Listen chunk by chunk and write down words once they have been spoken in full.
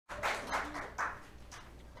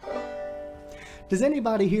Does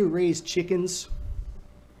anybody here raise chickens?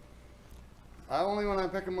 I only when I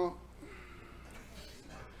pick them up.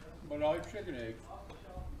 But I like chicken eggs.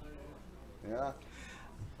 Yeah.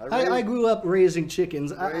 I grew up raising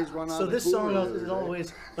chickens, raised one so on the this song cooler the is other day.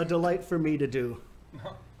 always a delight for me to do.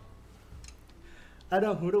 We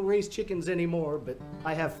don't raise chickens anymore, but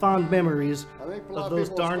I have fond memories I think a lot of those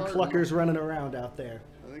people are darn starting cluckers running around out there.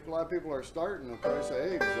 I think a lot of people are starting the price of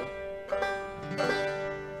eggs.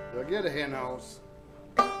 They'll get a hen house.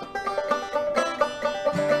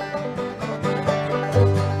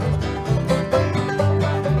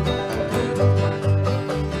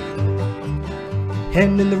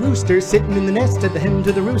 Hen and the rooster sitting in the nest. Said the hen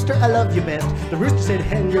to the rooster, I love you best. The rooster said,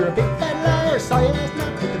 hen, you're a big fat liar. Saw you last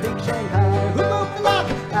night with the big Shanghai. Who broke the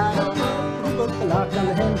lock? I don't know. Who broke the lock on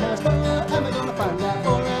the hen house door? Am I gonna find out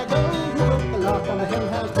before I go? Who broke the lock on the hen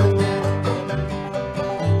house door?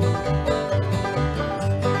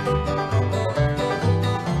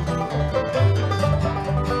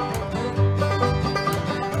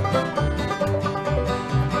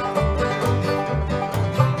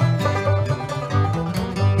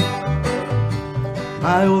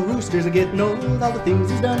 My old roosters are getting old, all the things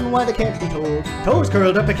he's done, why they can't be told. Toes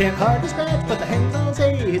curled up, I can't hardly scratch, but the hens all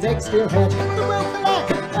say his eggs still hatch. Who broke the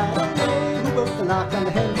lock? I don't know. Who broke the lock on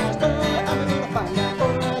the hen house door? I'm gonna find out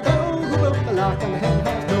before I go. Who broke the lock on the hen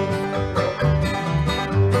house door?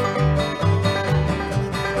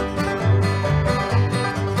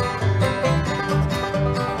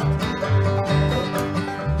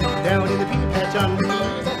 Down in the pea patch on my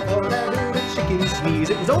knees, I thought I heard a chicken sneeze.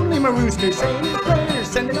 It was only my rooster saying his prayers,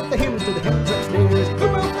 sending up the hymns to the hens upstairs. Who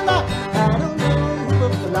broke the lock? I don't know. Who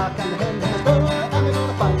broke the lock on the hen house door? I'm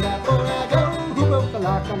gonna find out before I go. Who broke the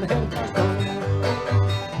lock on the hen house door?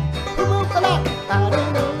 Who broke the lock? I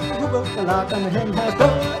don't know. Who broke the lock on the hen house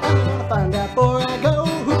door? I'm gonna find out before I go.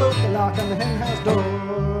 Who broke the lock on the hen house door?